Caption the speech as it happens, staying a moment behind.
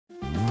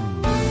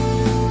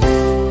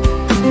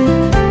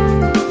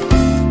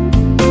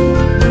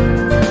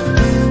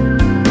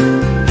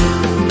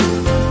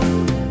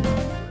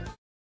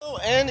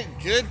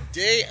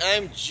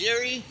I'm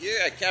Jerry here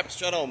at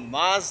Capistrano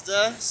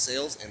Mazda,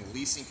 sales and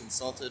leasing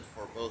consultant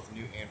for both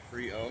new and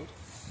pre-owned.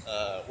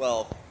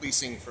 Well,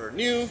 leasing for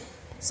new,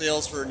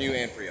 sales for new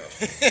and pre-owned.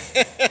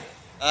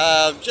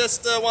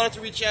 Just wanted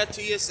to reach out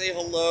to you, say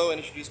hello, and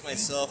introduce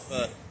myself.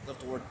 Love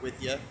to work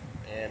with you,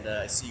 and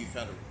I see you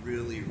found a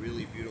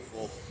really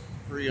beautiful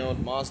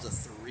pre-owned Mazda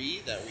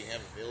 3 that we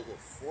have available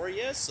for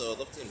you. So I'd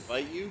love to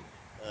invite you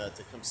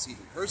to come see it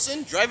in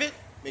person, drive it,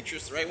 make sure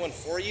it's the right one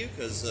for you,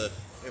 because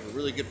we have a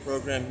really good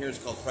program here. It's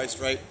called Priced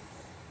Right.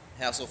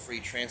 Hassle-free,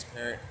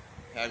 transparent,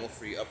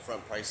 haggle-free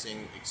upfront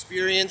pricing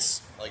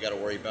experience. All you got to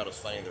worry about is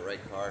finding the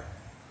right car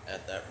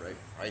at that right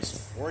price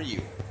for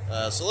you.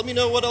 So let me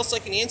know what else I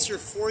can answer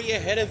for you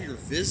ahead of your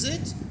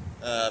visit.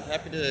 I'm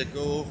happy to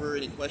go over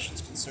any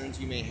questions, concerns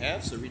you may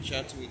have, so reach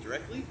out to me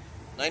directly.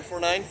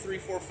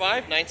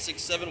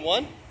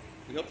 949-345-9671.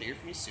 We hope to hear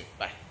from you soon.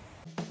 Bye.